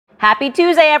Happy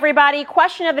Tuesday, everybody.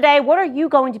 Question of the day, what are you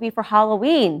going to be for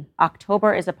Halloween?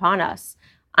 October is upon us.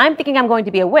 I'm thinking I'm going to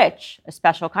be a witch, a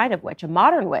special kind of witch, a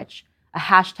modern witch, a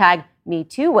hashtag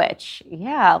 #MeToo witch.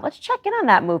 Yeah, let's check in on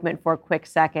that movement for a quick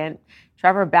second.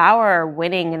 Trevor Bauer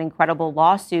winning an incredible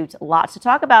lawsuit. Lots to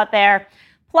talk about there.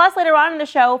 Plus, later on in the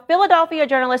show, Philadelphia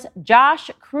journalist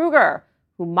Josh Kruger,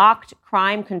 who mocked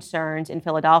crime concerns in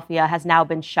Philadelphia, has now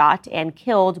been shot and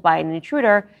killed by an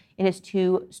intruder in his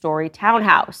 2-story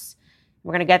townhouse.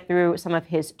 We're going to get through some of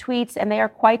his tweets, and they are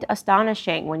quite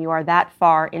astonishing when you are that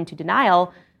far into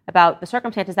denial about the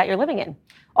circumstances that you're living in.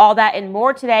 All that and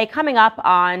more today coming up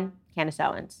on Candace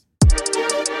Owens.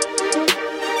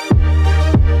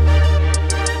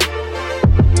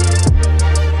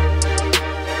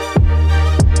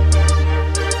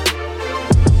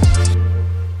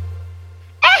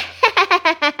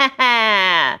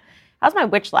 How's my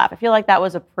witch laugh? I feel like that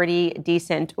was a pretty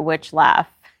decent witch laugh.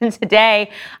 And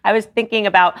today, I was thinking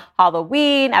about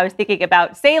Halloween. I was thinking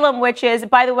about Salem witches.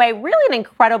 By the way, really an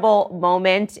incredible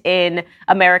moment in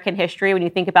American history when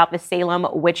you think about the Salem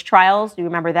witch trials. Do you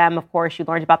remember them? Of course, you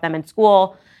learned about them in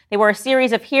school. They were a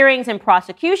series of hearings and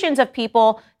prosecutions of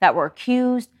people that were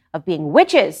accused of being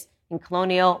witches in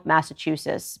colonial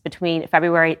Massachusetts between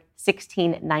February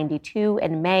 1692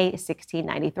 and May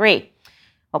 1693.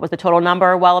 What was the total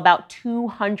number? Well, about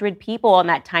 200 people in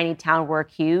that tiny town were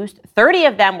accused. 30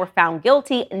 of them were found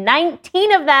guilty.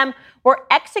 19 of them were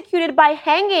executed by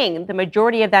hanging, the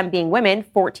majority of them being women.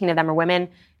 14 of them are women.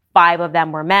 5 of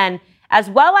them were men, as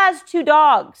well as 2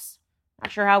 dogs.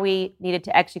 Not sure how we needed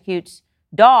to execute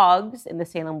dogs in the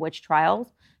Salem witch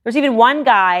trials. There's even one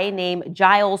guy named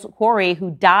Giles Corey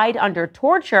who died under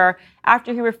torture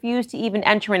after he refused to even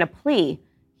enter in a plea.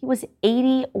 He was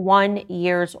 81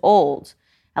 years old.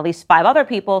 At least 5 other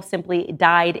people simply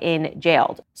died in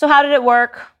jail. So how did it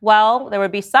work? Well, there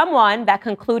would be someone that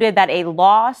concluded that a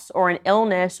loss or an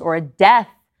illness or a death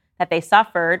that they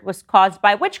suffered was caused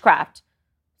by witchcraft.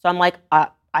 So I'm like, I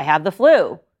have the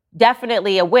flu.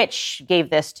 Definitely a witch gave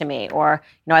this to me. Or,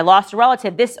 I lost a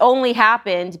relative. This only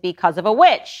happened because of a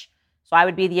witch. So I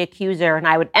would be the accuser and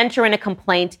I would enter in a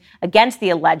complaint against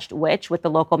the alleged witch with the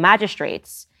local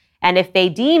magistrates. And if they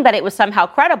deemed that it was somehow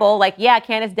credible, like, yeah,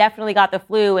 Candace definitely got the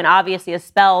flu and obviously a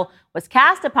spell was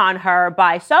cast upon her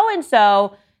by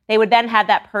so-and-so, they would then have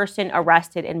that person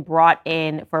arrested and brought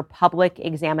in for public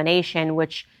examination,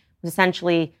 which was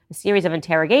essentially a series of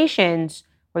interrogations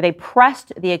where they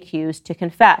pressed the accused to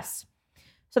confess.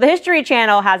 So the History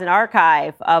Channel has an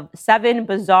archive of 7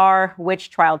 bizarre witch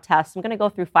trial tests. I'm going to go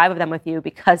through 5 of them with you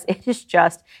because it is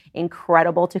just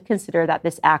incredible to consider that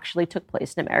this actually took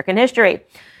place in American history.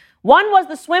 One was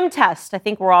the swim test. I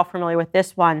think we're all familiar with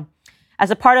this one.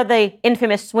 As a part of the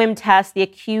infamous swim test, the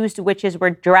accused witches were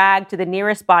dragged to the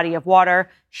nearest body of water,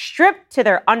 stripped to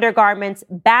their undergarments,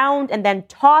 bound, and then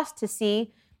tossed to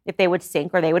see if they would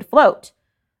sink or they would float.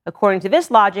 According to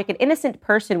this logic, an innocent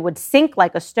person would sink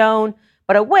like a stone,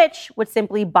 but a witch would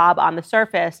simply bob on the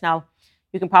surface. Now,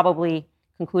 you can probably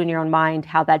conclude in your own mind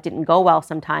how that didn't go well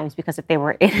sometimes, because if they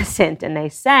were innocent and they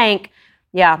sank,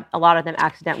 yeah, a lot of them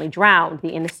accidentally drowned. The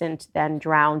innocent then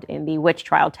drowned in the witch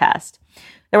trial test.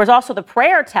 There was also the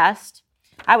prayer test.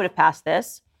 I would have passed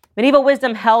this. Medieval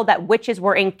wisdom held that witches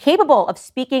were incapable of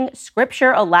speaking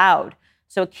scripture aloud.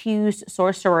 So accused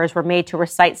sorcerers were made to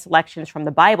recite selections from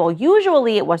the Bible.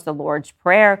 Usually it was the Lord's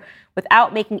Prayer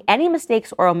without making any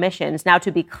mistakes or omissions. Now,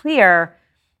 to be clear,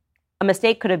 a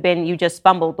mistake could have been you just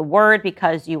fumbled the word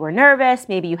because you were nervous.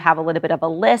 Maybe you have a little bit of a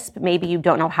lisp. Maybe you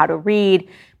don't know how to read.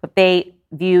 But they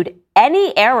viewed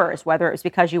any errors, whether it was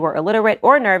because you were illiterate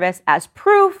or nervous, as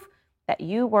proof that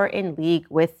you were in league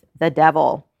with the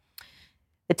devil.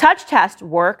 The touch test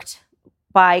worked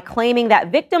by claiming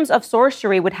that victims of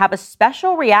sorcery would have a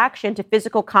special reaction to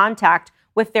physical contact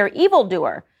with their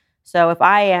evildoer. So if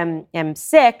I am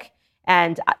sick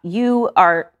and you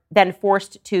are then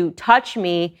forced to touch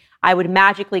me, I would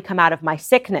magically come out of my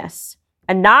sickness.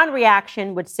 A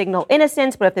non-reaction would signal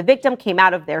innocence, but if the victim came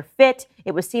out of their fit,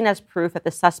 it was seen as proof that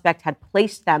the suspect had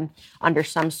placed them under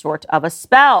some sort of a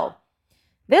spell.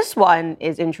 This one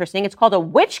is interesting. It's called a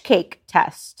witch cake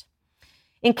test.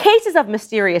 In cases of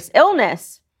mysterious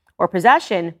illness or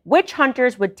possession, witch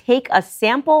hunters would take a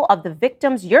sample of the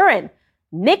victim's urine,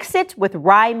 mix it with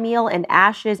rye meal and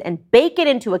ashes, and bake it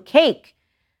into a cake.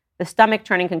 The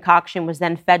stomach-turning concoction was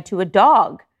then fed to a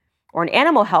dog or an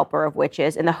animal helper of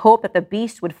witches in the hope that the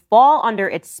beast would fall under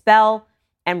its spell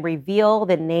and reveal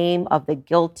the name of the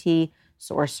guilty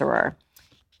sorcerer.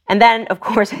 And then, of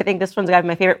course, I think this one's got to be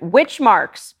my favorite, witch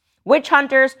marks. Witch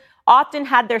hunters often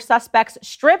had their suspects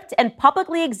stripped and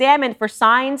publicly examined for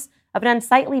signs of an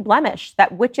unsightly blemish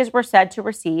that witches were said to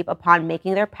receive upon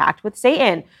making their pact with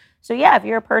Satan. So yeah, if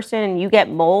you're a person and you get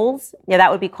moles,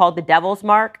 that would be called the devil's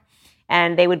mark.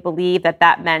 And they would believe that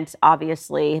that meant,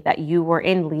 obviously, that you were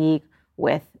in league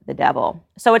with the devil.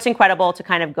 So it's incredible to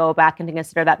kind of go back and to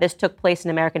consider that this took place in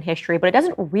American history, but it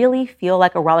doesn't really feel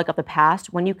like a relic of the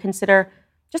past when you consider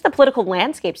just the political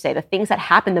landscape, say, the things that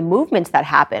happen, the movements that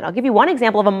happen. I'll give you one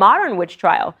example of a modern witch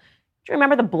trial. Do you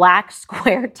remember the black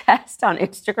square test on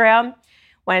Instagram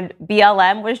when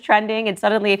BLM was trending? And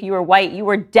suddenly, if you were white, you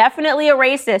were definitely a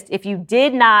racist if you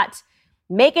did not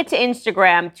make it to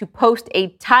Instagram to post a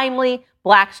timely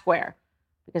black square,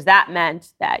 because that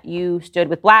meant that you stood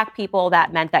with black people.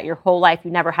 That meant that your whole life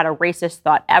you never had a racist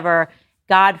thought ever.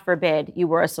 God forbid you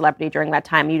were a celebrity during that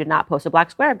time. You did not post a black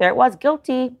square. There it was,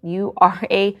 guilty. You are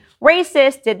a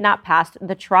racist, did not pass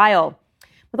the trial.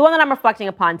 But the one that I'm reflecting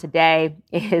upon today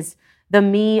is the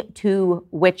Me Too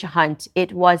witch hunt.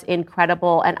 It was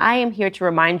incredible. And I am here to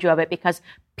remind you of it because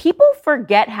people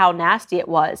forget how nasty it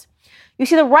was. You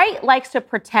see, the right likes to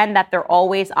pretend that they're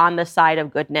always on the side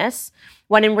of goodness,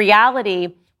 when in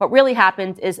reality, what really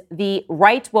happens is the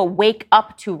right will wake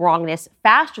up to wrongness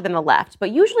faster than the left.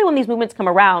 But usually when these movements come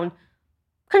around,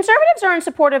 conservatives are in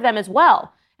support of them as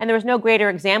well. And there was no greater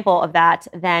example of that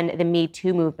than the Me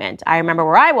Too movement. I remember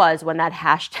where I was when that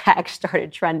hashtag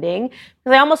started trending,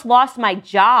 because I almost lost my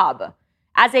job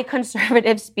as a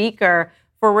conservative speaker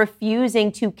for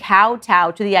refusing to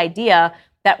kowtow to the idea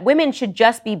that women should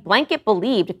just be blanket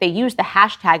believed if they use the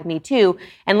hashtag Me Too.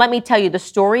 And let me tell you, the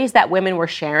stories that women were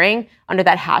sharing under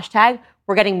that hashtag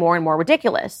were getting more and more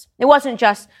ridiculous. It wasn't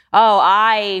just,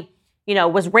 I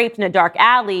was raped in a dark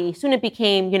alley. Soon it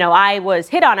became, I was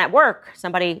hit on at work.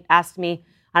 Somebody asked me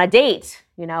on a date,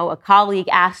 a colleague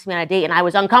asked me on a date and I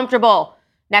was uncomfortable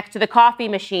next to the coffee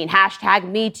machine. Hashtag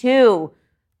Me Too.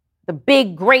 The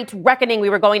big, great reckoning we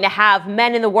were going to have.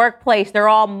 Men in the workplace, they're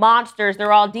all monsters,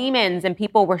 they're all demons. And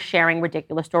people were sharing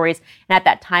ridiculous stories. And at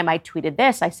that time, I tweeted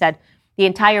this. I said, the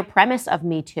entire premise of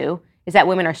Me Too is that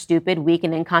women are stupid, weak,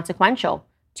 and inconsequential.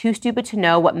 Too stupid to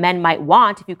know what men might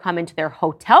want if you come into their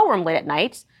hotel room late at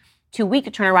night. Too weak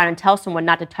to turn around and tell someone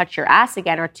not to touch your ass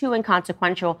again, or too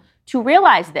inconsequential to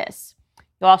realize this.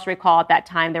 You'll also recall at that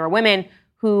time there were women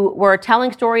who were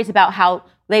telling stories about how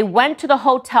they went to the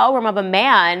hotel room of a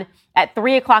man at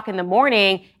 3 o'clock in the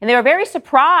morning, and they were very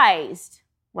surprised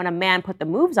when a man put the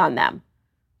moves on them.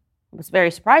 It was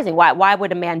very surprising. Why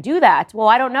would a man do that? Well,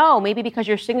 I don't know. Maybe because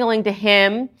you're signaling to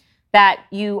him that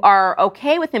you are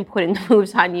okay with him putting the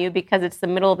moves on you because it's the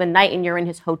middle of the night and you're in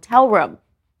his hotel room.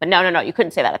 But no, you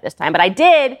couldn't say that at this time. But I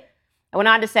did. I went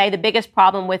on to say the biggest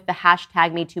problem with the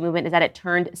hashtag Me Too movement is that it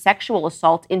turned sexual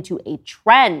assault into a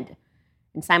trend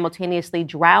and simultaneously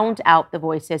drowned out the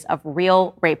voices of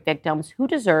real rape victims who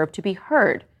deserve to be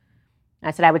heard. And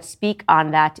I said I would speak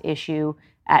on that issue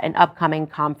at an upcoming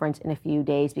conference in a few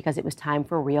days because it was time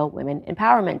for real women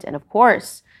empowerment. And of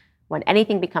course, when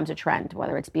anything becomes a trend,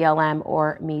 whether it's BLM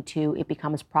or Me Too, it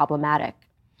becomes problematic.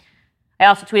 I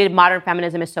also tweeted, modern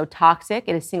feminism is so toxic,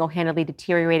 it is single-handedly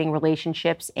deteriorating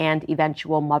relationships and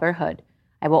eventual motherhood.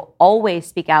 I will always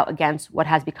speak out against what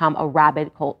has become a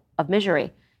rabid cult of misery.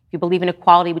 If you believe in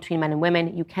equality between men and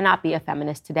women, you cannot be a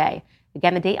feminist today.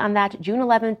 Again, the date on that, June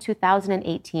 11th,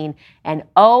 2018. And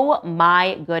oh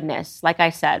my goodness, like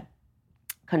I said,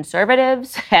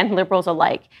 conservatives and liberals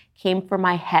alike came for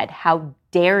my head. How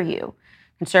dare you?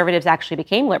 Conservatives actually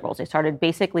became liberals. They started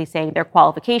basically saying their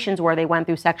qualifications were they went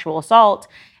through sexual assault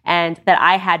and that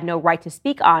I had no right to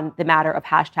speak on the matter of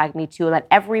hashtag Me Too, and that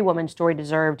every woman's story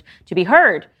deserved to be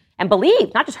heard and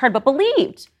believed, not just heard, but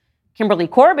believed. Kimberly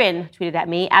Corbin tweeted at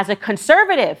me, as a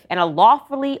conservative and a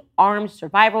lawfully armed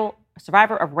survivor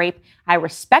of rape, I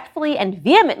respectfully and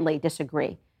vehemently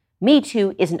disagree. Me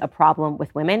Too isn't a problem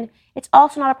with women. It's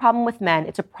also not a problem with men.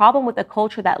 It's a problem with a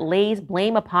culture that lays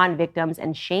blame upon victims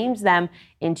and shames them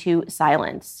into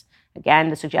silence. Again,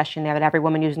 the suggestion there that every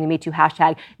woman using the Me Too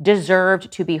hashtag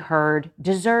deserved to be heard,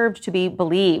 deserved to be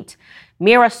believed.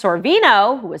 Mira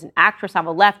Sorvino, who is an actress on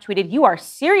the left, tweeted, you are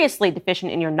seriously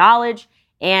deficient in your knowledge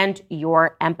and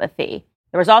your empathy.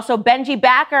 There was also Benji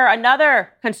Backer,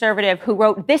 another conservative, who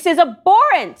wrote, this is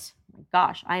abhorrent. Oh my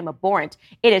gosh, I am abhorrent.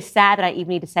 It is sad that I even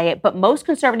need to say it, but most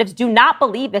conservatives do not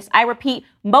believe this. I repeat,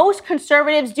 most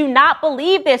conservatives do not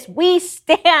believe this. We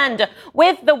stand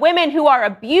with the women who are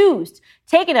abused,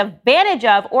 taken advantage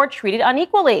of, or treated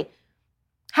unequally.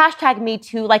 Hashtag Me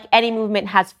Too, like any movement,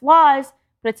 has flaws,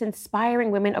 but it's inspiring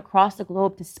women across the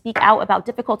globe to speak out about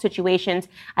difficult situations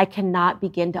I cannot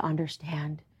begin to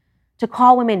understand. To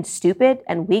call women stupid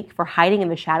and weak for hiding in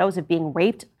the shadows of being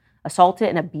raped, assaulted,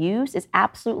 and abused is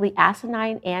absolutely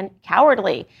asinine and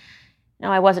cowardly.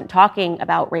 No, I wasn't talking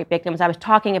about rape victims. I was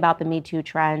talking about the Me Too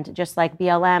trend, just like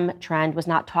BLM trend was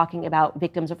not talking about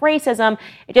victims of racism.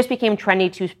 It just became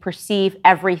trendy to perceive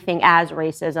everything as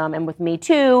racism. And with Me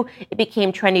Too, it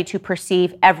became trendy to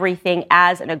perceive everything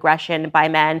as an aggression by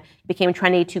men. It became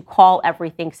trendy to call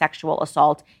everything sexual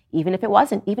assault, even if it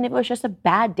wasn't, even if it was just a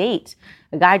bad date,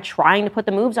 a guy trying to put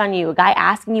the moves on you, a guy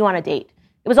asking you on a date.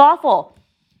 It was awful.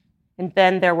 And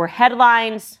then there were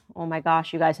headlines. Oh my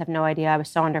gosh, you guys have no idea. I was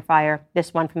so under fire.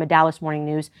 This one from the Dallas Morning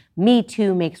News. Me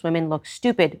Too makes women look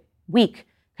stupid, weak,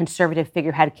 conservative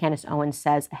figurehead Candace Owens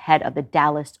says ahead of the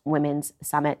Dallas Women's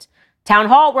Summit. Town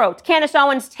Hall wrote, Candace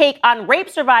Owens' take on rape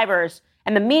survivors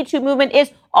and the Me Too movement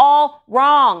is all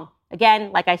wrong.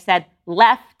 Again, like I said,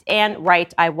 left and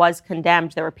right, I was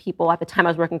condemned. There were people at the time I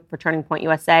was working for Turning Point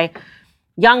USA,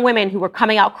 young women who were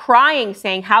coming out crying,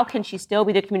 saying, how can she still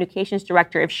be the communications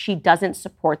director if she doesn't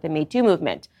support the Me Too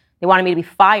movement? They wanted me to be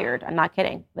fired. I'm not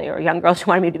kidding. They were young girls who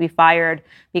wanted me to be fired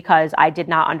because I did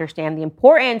not understand the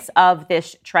importance of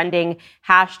this trending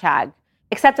hashtag,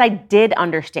 except I did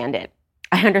understand it.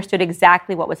 I understood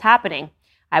exactly what was happening.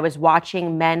 I was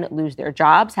watching men lose their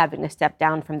jobs, having to step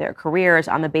down from their careers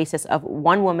on the basis of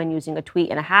one woman using a tweet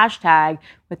and a hashtag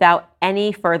without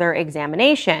any further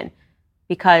examination,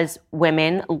 because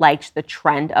women liked the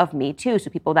trend of Me Too. So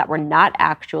people that were not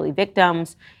actually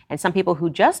victims and some people who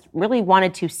just really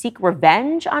wanted to seek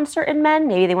revenge on certain men,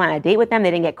 maybe they went on a date with them,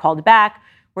 they didn't get called back,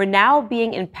 were now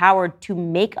being empowered to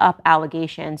make up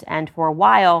allegations. And for a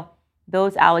while,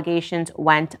 those allegations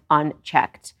went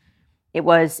unchecked. It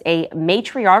was a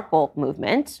matriarchal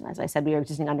movement. As I said, we were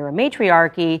existing under a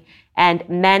matriarchy, and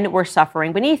men were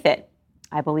suffering beneath it.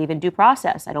 I believe in due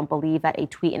process. I don't believe that a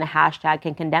tweet and a hashtag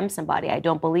can condemn somebody. I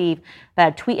don't believe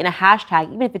that a tweet and a hashtag,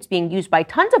 even if it's being used by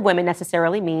tons of women,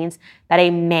 necessarily means that a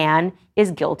man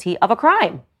is guilty of a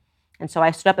crime. And so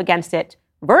I stood up against it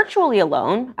virtually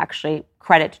alone. Actually,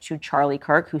 credit to Charlie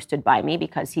Kirk, who stood by me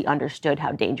because he understood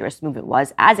how dangerous the movement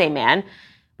was as a man.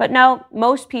 But no,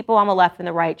 most people on the left and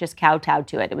the right just kowtowed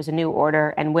to it. It was a new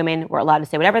order, and women were allowed to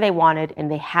say whatever they wanted,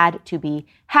 and they had to be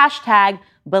hashtag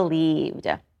believed.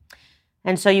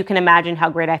 And so you can imagine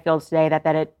how great I feel today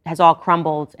that it has all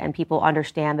crumbled and people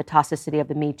understand the toxicity of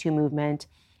the Me Too movement.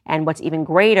 And what's even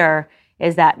greater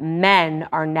is that men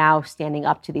are now standing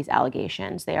up to these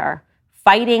allegations. They are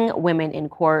fighting women in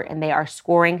court and they are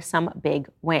scoring some big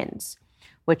wins,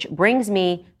 which brings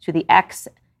me to the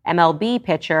ex-MLB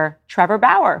pitcher, Trevor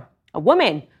Bauer, a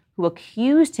woman who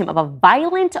accused him of a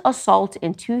violent assault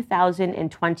in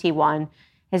 2021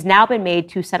 has now been made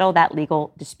to settle that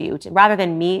legal dispute. Rather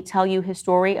than me tell you his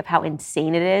story of how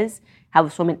insane it is, how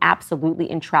this woman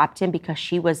absolutely entrapped him because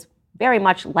she was very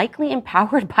much likely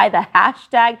empowered by the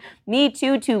hashtag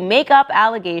 #MeToo to make up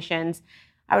allegations,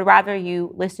 I would rather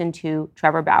you listen to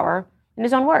Trevor Bauer in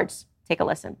his own words. Take a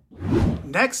listen.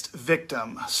 Next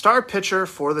victim, star pitcher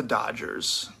for the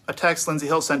Dodgers. A text Lindsey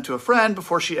Hill sent to a friend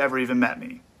before she ever even met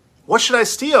me. What should I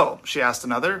steal? She asked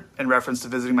another, in reference to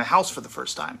visiting my house for the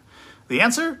first time. The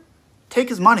answer? Take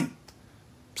his money.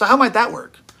 So how might that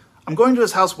work? I'm going to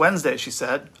his house Wednesday, she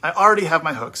said. I already have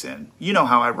my hooks in. You know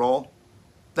how I roll.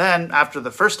 Then, after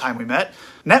the first time we met,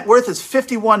 net worth is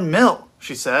 51 mil,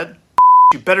 she said.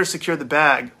 You better secure the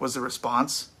bag, was the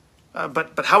response.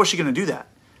 But how is she going to do that?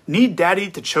 Need daddy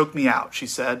to choke me out, she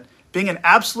said. Being an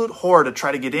absolute whore to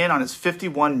try to get in on his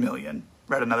 51 million,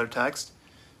 read another text.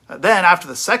 Then, after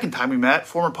the second time we met,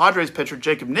 former Padres pitcher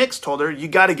Jacob Nix told her, you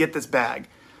got to get this bag.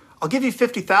 I'll give you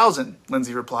 50,000,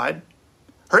 Lindsey replied.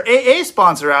 Her AA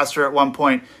sponsor asked her at one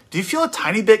point, do you feel a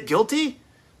tiny bit guilty?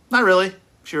 Not really,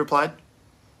 she replied.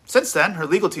 Since then, her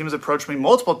legal team has approached me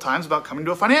multiple times about coming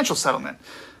to a financial settlement.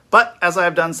 But as I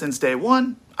have done since day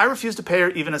one, I refuse to pay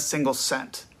her even a single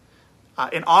cent.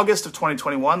 In August of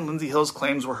 2021, Lindsey Hill's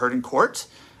claims were heard in court.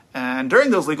 And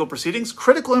during those legal proceedings,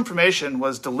 critical information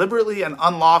was deliberately and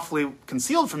unlawfully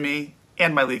concealed from me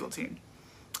and my legal team.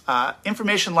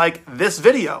 Information like this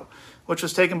video, which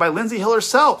was taken by Lindsey Hill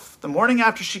herself the morning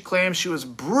after she claimed she was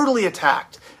brutally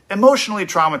attacked, emotionally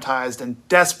traumatized, and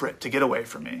desperate to get away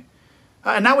from me.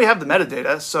 And now we have the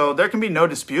metadata, so there can be no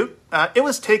dispute. It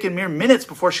was taken mere minutes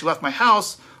before she left my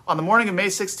house on the morning of May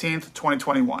 16th,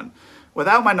 2021,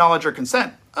 without my knowledge or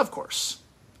consent, of course.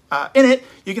 In it,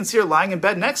 you can see her lying in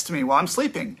bed next to me while I'm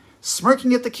sleeping,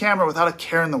 smirking at the camera without a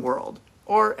care in the world,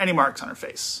 or any marks on her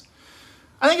face.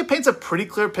 I think it paints a pretty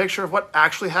clear picture of what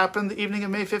actually happened the evening of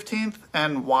May 15th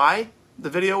and why the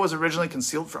video was originally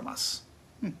concealed from us.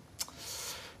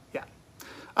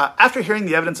 After hearing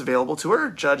the evidence available to her,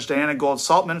 Judge Diana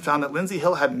Gold-Saltman found that Lindsey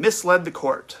Hill had misled the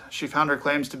court. She found her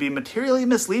claims to be materially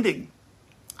misleading.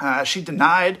 She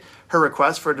denied her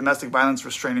request for a domestic violence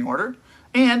restraining order,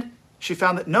 and she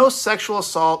found that no sexual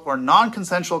assault or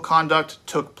non-consensual conduct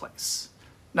took place.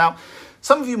 Now,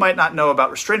 some of you might not know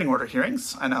about restraining order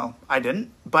hearings. I know I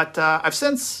didn't, but I've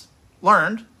since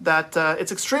learned that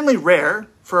it's extremely rare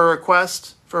for a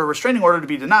request for a restraining order to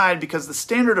be denied because the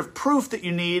standard of proof that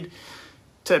you need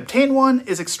to obtain one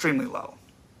is extremely low.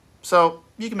 So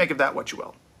you can make of that what you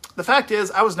will. The fact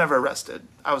is, I was never arrested.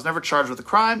 I was never charged with a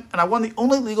crime, and I won the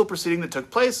only legal proceeding that took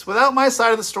place without my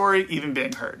side of the story even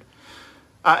being heard.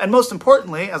 And most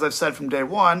importantly, as I've said from day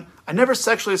one, I never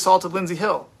sexually assaulted Lindsey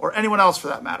Hill, or anyone else for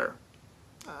that matter.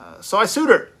 So I sued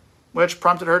her, which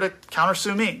prompted her to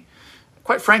countersue me.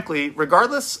 Quite frankly,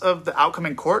 regardless of the outcome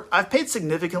in court, I've paid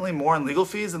significantly more in legal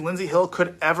fees than Lindsey Hill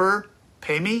could ever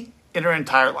pay me in her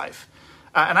entire life.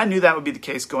 And I knew that would be the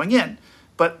case going in.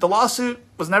 But the lawsuit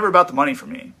was never about the money for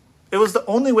me. It was the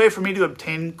only way for me to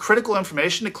obtain critical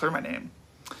information to clear my name.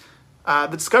 The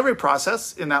discovery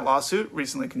process in that lawsuit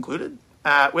recently concluded,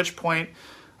 at which point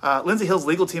Lindsey Hill's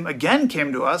legal team again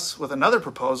came to us with another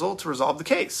proposal to resolve the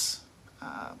case.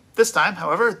 This time,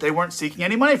 however, they weren't seeking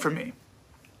any money from me.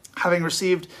 Having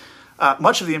received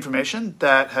much of the information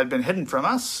that had been hidden from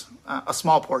us, a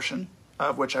small portion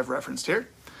of which I've referenced here,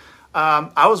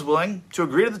 I was willing to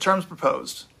agree to the terms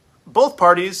proposed. Both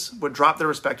parties would drop their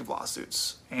respective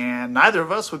lawsuits, and neither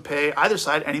of us would pay either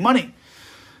side any money.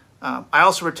 I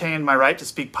also retained my right to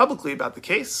speak publicly about the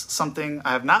case, something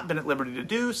I have not been at liberty to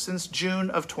do since June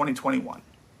of 2021.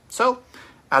 So,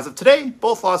 as of today,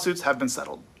 both lawsuits have been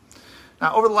settled.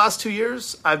 Now, over the last 2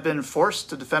 years, I've been forced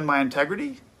to defend my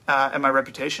integrity and my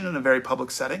reputation in a very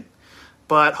public setting.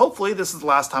 But hopefully this is the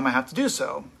last time I have to do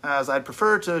so, as I'd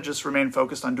prefer to just remain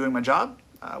focused on doing my job,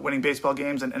 winning baseball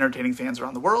games and entertaining fans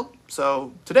around the world.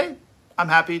 So today, I'm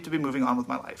happy to be moving on with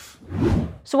my life.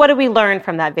 So what did we learn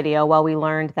from that video? Well, we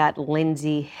learned that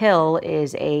Lindsey Hill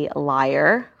is a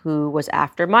liar who was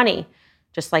after money.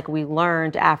 Just like we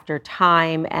learned after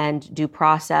time and due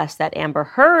process that Amber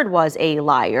Heard was a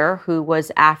liar who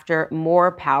was after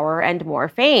more power and more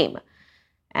fame.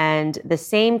 And the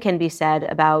same can be said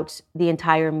about the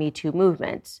entire Me Too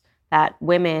movement, that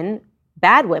women,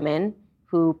 bad women,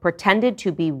 who pretended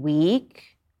to be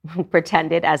weak,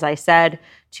 pretended, as I said,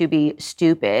 to be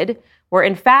stupid, were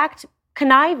in fact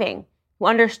conniving, who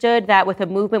understood that with a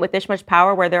movement with this much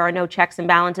power where there are no checks and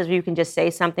balances, where you can just say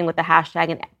something with the hashtag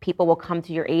and people will come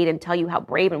to your aid and tell you how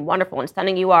brave and wonderful and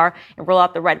stunning you are and roll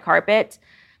out the red carpet.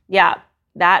 Yeah,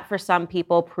 that for some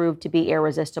people proved to be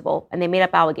irresistible. And they made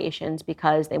up allegations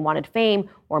because they wanted fame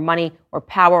or money or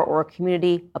power or a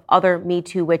community of other Me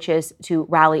Too witches to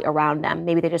rally around them.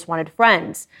 Maybe they just wanted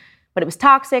friends. But it was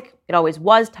toxic. It always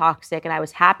was toxic. And I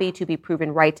was happy to be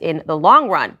proven right in the long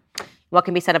run. What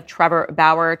can be said of Trevor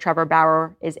Bauer? Trevor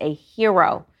Bauer is a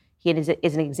hero. He is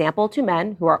an example to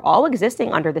men who are all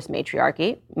existing under this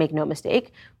matriarchy, make no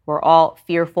mistake, who are all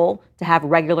fearful to have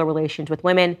regular relations with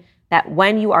women, that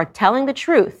when you are telling the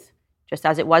truth, just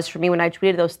as it was for me when I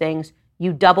tweeted those things,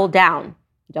 you double down.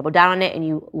 You double down on it and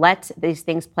you let these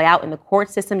things play out in the court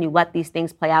system. You let these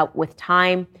things play out with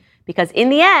time. Because in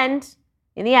the end,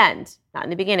 not in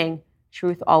the beginning,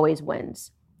 truth always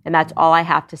wins. And that's all I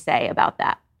have to say about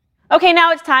that. Okay,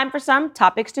 now it's time for some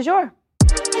topics du jour.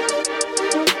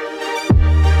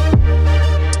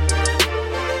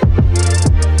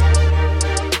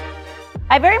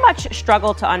 I very much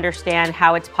struggle to understand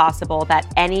how it's possible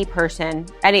that any person,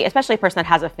 especially a person that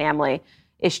has a family,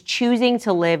 is choosing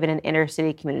to live in an inner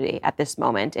city community at this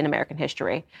moment in American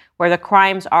history, where the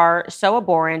crimes are so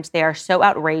abhorrent, they are so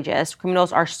outrageous,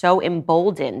 criminals are so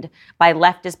emboldened by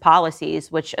leftist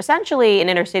policies, which essentially in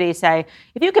inner cities say,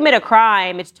 if you commit a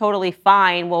crime, it's totally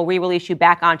fine, we'll re-release you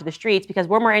back onto the streets because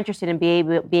we're more interested in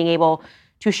being able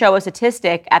to show a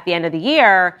statistic at the end of the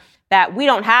year that we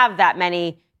don't have that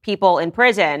many people in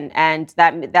prison, and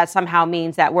that somehow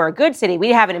means that we're a good city. We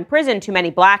haven't imprisoned too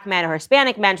many black men or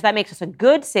Hispanic men, so that makes us a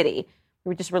good city.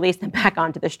 We just release them back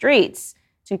onto the streets.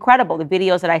 It's incredible, the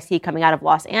videos that I see coming out of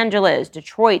Los Angeles,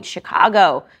 Detroit,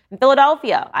 Chicago, and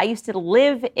Philadelphia. I used to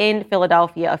live in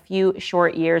Philadelphia a few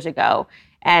short years ago,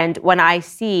 and when I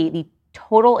see the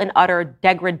total and utter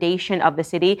degradation of the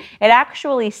city, it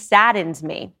actually saddens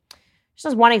me.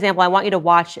 Just as one example, I want you to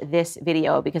watch this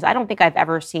video because I don't think I've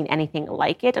ever seen anything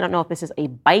like it. I don't know if this is a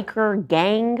biker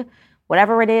gang,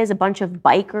 whatever it is, a bunch of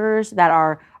bikers that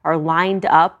are lined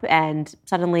up and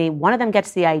suddenly one of them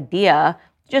gets the idea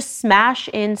to just smash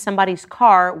in somebody's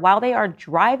car while they are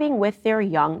driving with their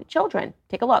young children.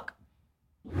 Take a look.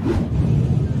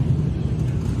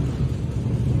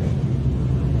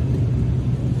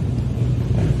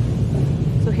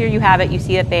 Here you have it. You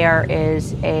see that there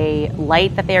is a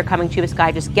light that they are coming to. This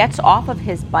guy just gets off of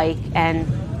his bike and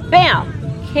bam,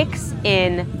 kicks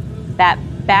in that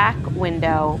back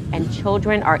window and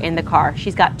children are in the car.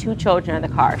 She's got 2 children in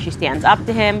the car. She stands up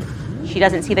to him. She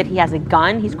doesn't see that he has a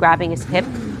gun. He's grabbing his hip.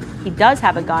 He does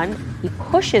have a gun. He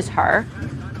pushes her.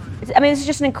 This is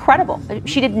just incredible.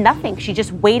 She did nothing. She's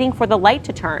just waiting for the light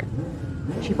to turn.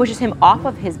 She pushes him off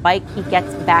of his bike. He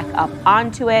gets back up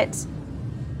onto it,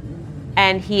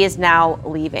 and he is now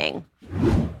leaving.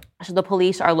 So the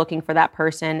police are looking for that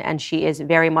person, and she is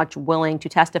very much willing to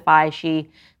testify. She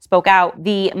spoke out.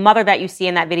 The mother that you see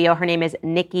in that video, her name is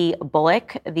Nikki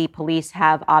Bullock. The police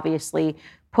have obviously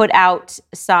put out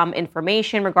some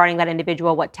information regarding that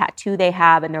individual, what tattoo they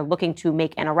have, and they're looking to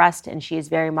make an arrest, and she is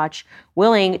very much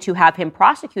willing to have him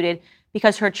prosecuted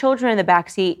because her children in the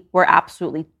backseat were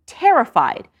absolutely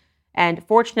terrified. And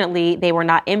fortunately, they were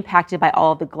not impacted by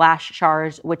all of the glass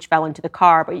shards which fell into the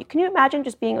car. But can you imagine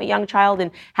just being a young child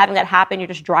and having that happen? You're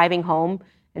just driving home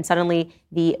and suddenly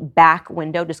the back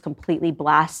window just completely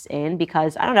blasts in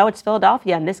because, I don't know, it's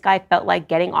Philadelphia. And this guy felt like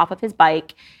getting off of his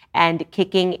bike and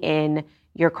kicking in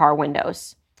your car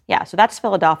windows. Yeah, so that's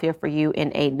Philadelphia for you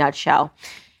in a nutshell.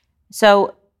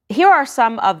 So here are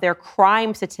some of their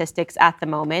crime statistics at the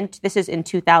moment. This is in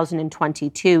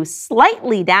 2022,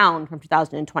 slightly down from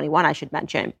 2021, I should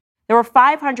mention. There were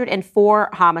 504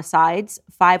 homicides,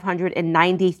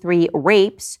 593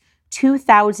 rapes,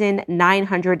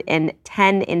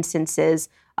 2,910 instances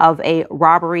of a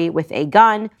robbery with a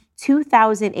gun,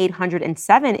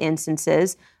 2,807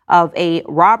 instances of a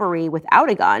robbery without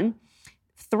a gun,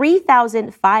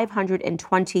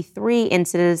 3,523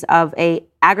 incidents of a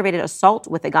aggravated assault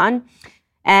with a gun,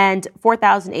 and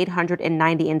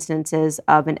 4,890 instances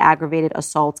of an aggravated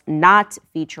assault not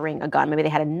featuring a gun. Maybe they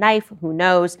had a knife, who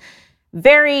knows?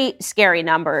 Very scary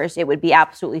numbers. It would be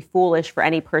absolutely foolish for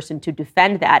any person to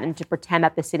defend that and to pretend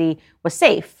that the city was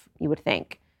safe, you would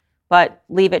think. But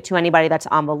leave it to anybody that's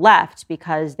on the left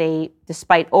because they,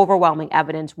 despite overwhelming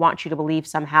evidence, want you to believe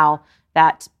somehow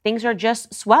that things are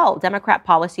just swell. Democrat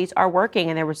policies are working,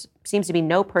 and seems to be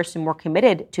no person more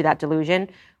committed to that delusion,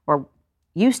 or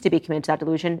used to be committed to that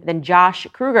delusion, than Josh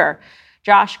Kruger.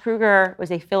 Josh Kruger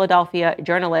was a Philadelphia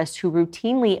journalist who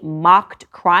routinely mocked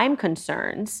crime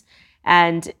concerns,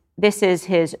 and this is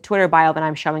his Twitter bio that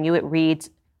I'm showing you. It reads,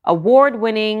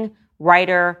 award-winning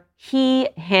writer, he,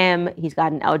 him, he's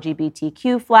got an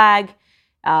LGBTQ flag,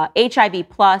 HIV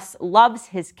plus, loves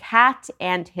his cat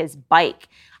and his bike.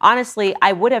 Honestly,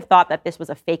 I would have thought that this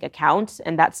was a fake account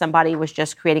and that somebody was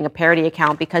just creating a parody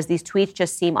account because these tweets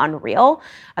just seem unreal.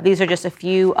 These are just a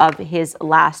few of his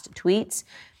last tweets.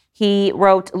 He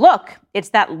wrote, look, it's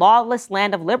that lawless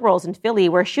land of liberals in Philly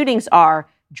where shootings are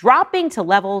dropping to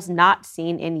levels not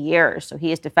seen in years. So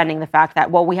he is defending the fact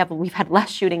that, well, we've had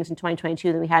less shootings in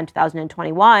 2022 than we had in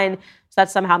 2021. So that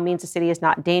somehow means the city is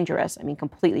not dangerous. I mean,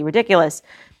 completely ridiculous.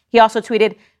 He also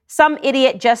tweeted, some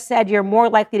idiot just said you're more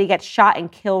likely to get shot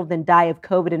and killed than die of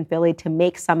COVID in Philly to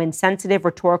make some insensitive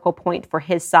rhetorical point for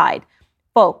his side.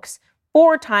 Folks,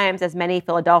 4 times as many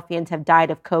Philadelphians have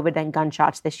died of COVID than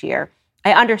gunshots this year.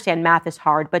 I understand math is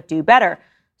hard, but do better.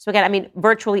 So again, I mean,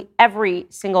 virtually every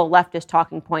single leftist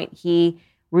talking point he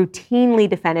routinely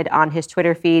defended on his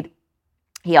Twitter feed.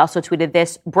 He also tweeted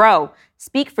this, bro,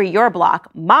 speak for your block.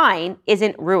 Mine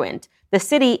isn't ruined. The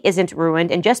city isn't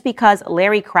ruined. And just because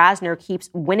Larry Krasner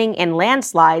keeps winning in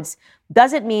landslides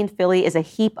doesn't mean Philly is a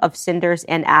heap of cinders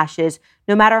and ashes,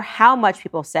 no matter how much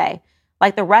people say.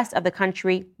 Like the rest of the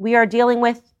country, we are dealing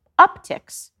with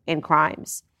upticks in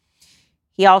crimes.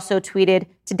 He also tweeted,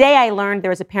 today I learned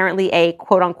there is apparently a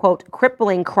quote-unquote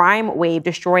crippling crime wave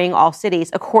destroying all cities,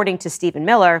 according to Stephen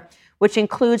Miller, which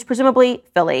includes presumably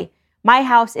Philly. My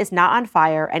house is not on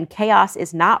fire and chaos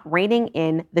is not reigning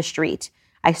in the street.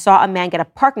 I saw a man get a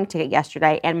parking ticket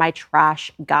yesterday and my trash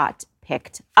got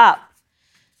picked up.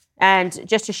 And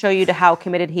just to show you to how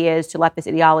committed he is to leftist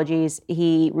ideologies,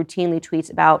 he routinely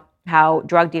tweets about how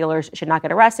drug dealers should not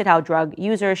get arrested, how drug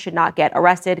users should not get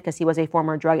arrested because he was a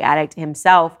former drug addict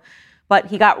himself. But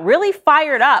he got really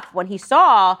fired up when he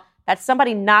saw that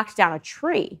somebody knocked down a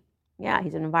tree. Yeah,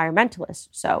 he's an environmentalist,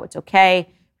 so it's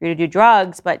okay for you to do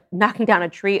drugs, but knocking down a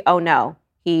tree, oh no.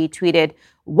 He tweeted,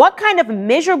 what kind of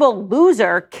miserable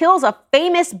loser kills a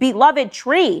famous beloved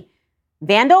tree?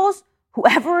 Vandals?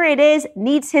 Whoever it is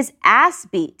needs his ass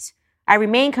beat. I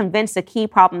remain convinced the key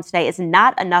problem today is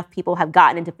not enough people have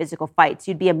gotten into physical fights.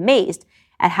 You'd be amazed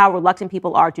at how reluctant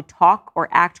people are to talk or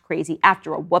act crazy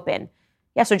after a whooping.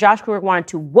 Yeah, so Josh Kruger wanted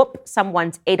to whoop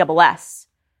someone's ASS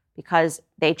because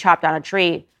they chopped down a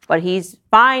tree, but he's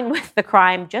fine with the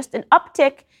crime, just an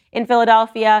uptick in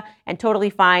Philadelphia, and totally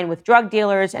fine with drug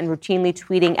dealers and routinely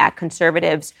tweeting at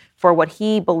conservatives for what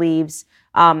he believes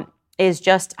is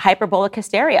just hyperbolic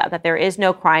hysteria, that there is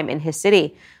no crime in his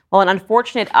city. Well, an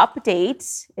unfortunate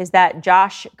update is that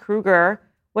Josh Kruger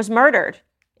was murdered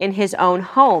in his own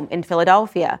home in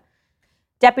Philadelphia.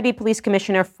 Deputy Police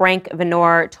Commissioner Frank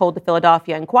Venor told the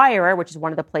Philadelphia Inquirer, which is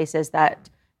one of the places that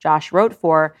Josh wrote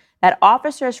for, that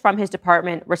officers from his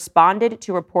department responded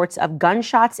to reports of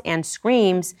gunshots and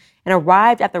screams and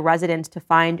arrived at the residence to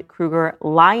find Kruger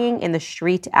lying in the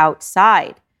street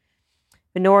outside.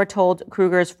 Venor told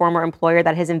Kruger's former employer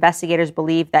that his investigators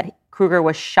believe that Kruger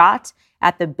was shot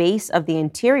at the base of the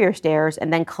interior stairs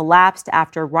and then collapsed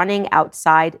after running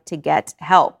outside to get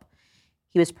help.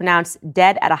 He was pronounced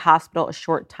dead at a hospital a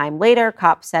short time later,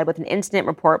 cops said, with an incident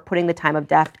report putting the time of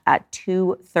death at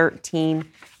 2:13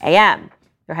 a.m.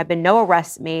 There have been no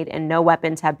arrests made and no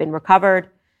weapons have been recovered.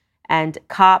 And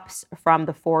cops from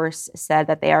the force said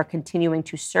that they are continuing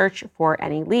to search for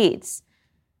any leads.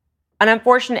 An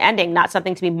unfortunate ending, not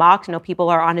something to be mocked. I know people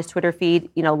are on his Twitter feed,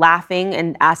 laughing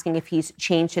and asking if he's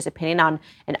changed his opinion on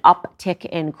an uptick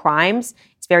in crimes.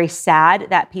 It's very sad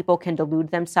that people can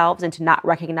delude themselves into not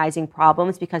recognizing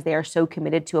problems because they are so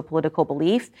committed to a political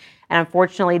belief. And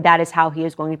unfortunately, that is how he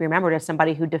is going to be remembered, as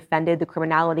somebody who defended the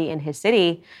criminality in his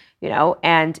city,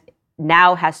 and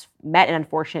now has met an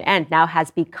unfortunate end, now has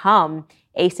become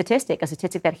a statistic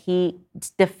that he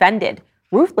defended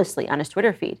ruthlessly on his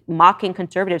Twitter feed, mocking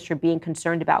conservatives for being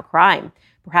concerned about crime.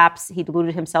 Perhaps he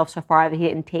deluded himself so far that he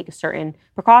didn't take certain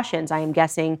precautions. I am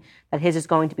guessing that his is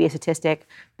going to be a statistic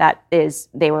that is,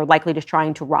 they were likely just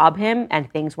trying to rob him and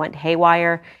things went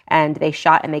haywire and they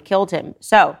shot and they killed him.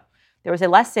 So there was a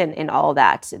lesson in all of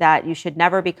that you should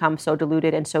never become so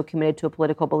deluded and so committed to a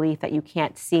political belief that you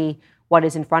can't see what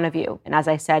is in front of you. And as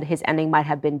I said, his ending might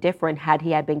have been different had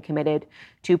he had been committed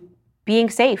to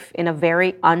being safe in a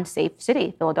very unsafe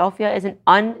city. Philadelphia is an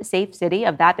unsafe city.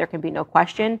 Of that, there can be no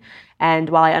question. And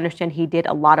while I understand he did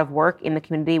a lot of work in the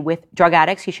community with drug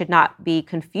addicts, he should not be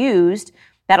confused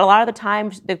that a lot of the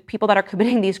times the people that are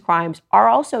committing these crimes are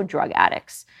also drug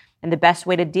addicts. And the best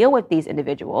way to deal with these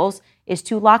individuals is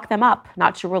to lock them up,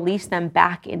 not to release them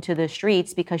back into the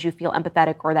streets because you feel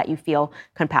empathetic or that you feel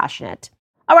compassionate.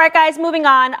 All right, guys, moving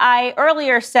on. I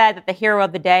earlier said that the hero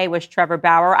of the day was Trevor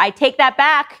Bauer. I take that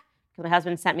back. My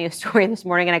husband sent me a story this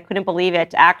morning and I couldn't believe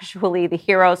it. Actually, the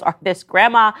heroes are this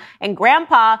grandma and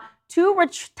grandpa, two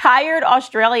retired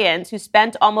Australians who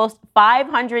spent almost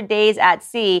 500 days at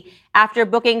sea after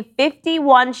booking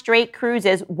 51 straight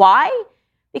cruises. Why?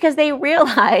 Because they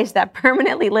realized that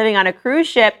permanently living on a cruise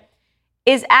ship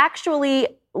is actually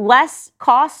less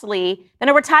costly than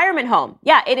a retirement home.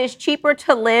 Yeah, it is cheaper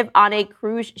to live on a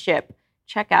cruise ship.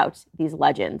 Check out these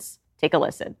legends. Take a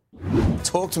listen.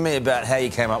 Talk to me about how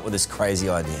you came up with this crazy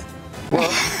idea.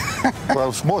 Well,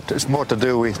 it's more to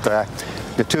do with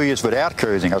the 2 years without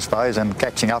cruising, I suppose, and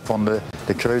catching up on the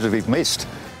cruises we've missed.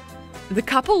 The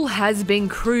couple has been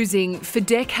cruising for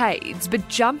decades, but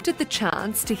jumped at the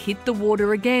chance to hit the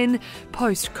water again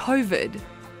post-COVID.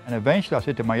 And eventually I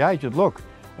said to my agent, look,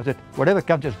 I said, whatever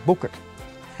comes, just book it.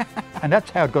 And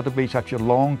that's how it got to be such a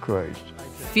long cruise.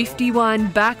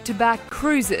 51 back-to-back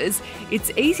cruises.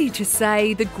 It's easy to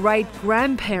say the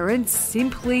great-grandparents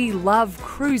simply love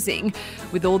cruising,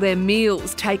 with all their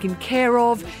meals taken care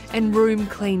of and room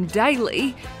cleaned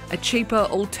daily, a cheaper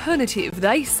alternative,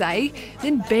 they say,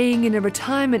 than being in a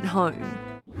retirement home.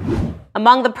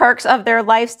 Among the perks of their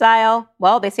lifestyle,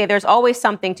 well, they say there's always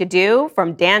something to do.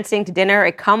 From dancing to dinner,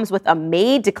 it comes with a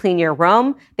maid to clean your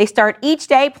room. They start each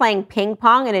day playing ping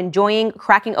pong and enjoying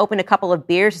cracking open a couple of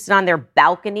beers to sit on their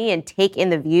balcony and take in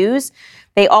the views.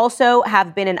 They also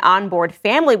have been an onboard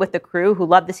family with the crew who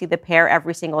love to see the pair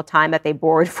every single time that they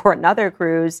board for another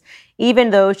cruise. Even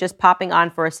those just popping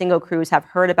on for a single cruise have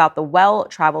heard about the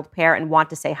well-traveled pair and want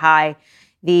to say hi.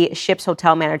 The ship's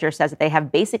hotel manager says that they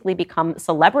have basically become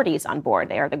celebrities on board.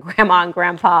 They are the grandma and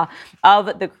grandpa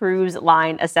of the cruise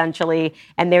line, essentially.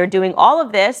 And they're doing all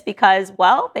of this because,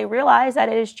 well, they realize that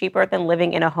it is cheaper than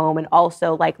living in a home and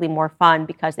also likely more fun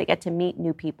because they get to meet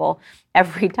new people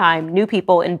every time new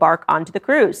people embark onto the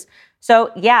cruise.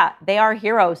 So, yeah, they are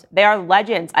heroes. They are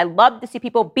legends. I love to see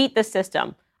people beat the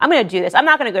system. I'm going to do this. I'm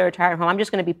not going to go to a retirement home. I'm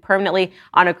just going to be permanently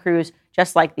on a cruise,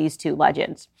 just like these two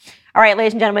legends. All right,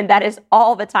 ladies and gentlemen, that is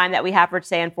all the time that we have for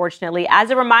today, unfortunately.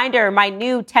 As a reminder, my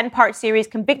new 10-part series,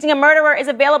 Convicting a Murderer, is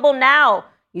available now.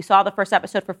 You saw the first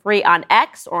episode for free on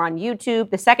X or on YouTube.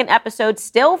 The second episode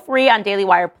still free on Daily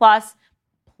Wire Plus.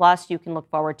 Plus, you can look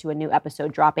forward to a new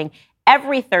episode dropping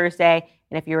every Thursday.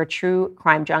 And if you're a true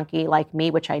crime junkie like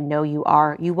me, which I know you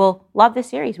are, you will love this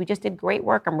series. We just did great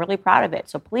work. I'm really proud of it.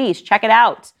 So please check it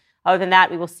out. Other than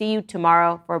that, we will see you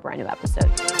tomorrow for a brand new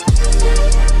episode.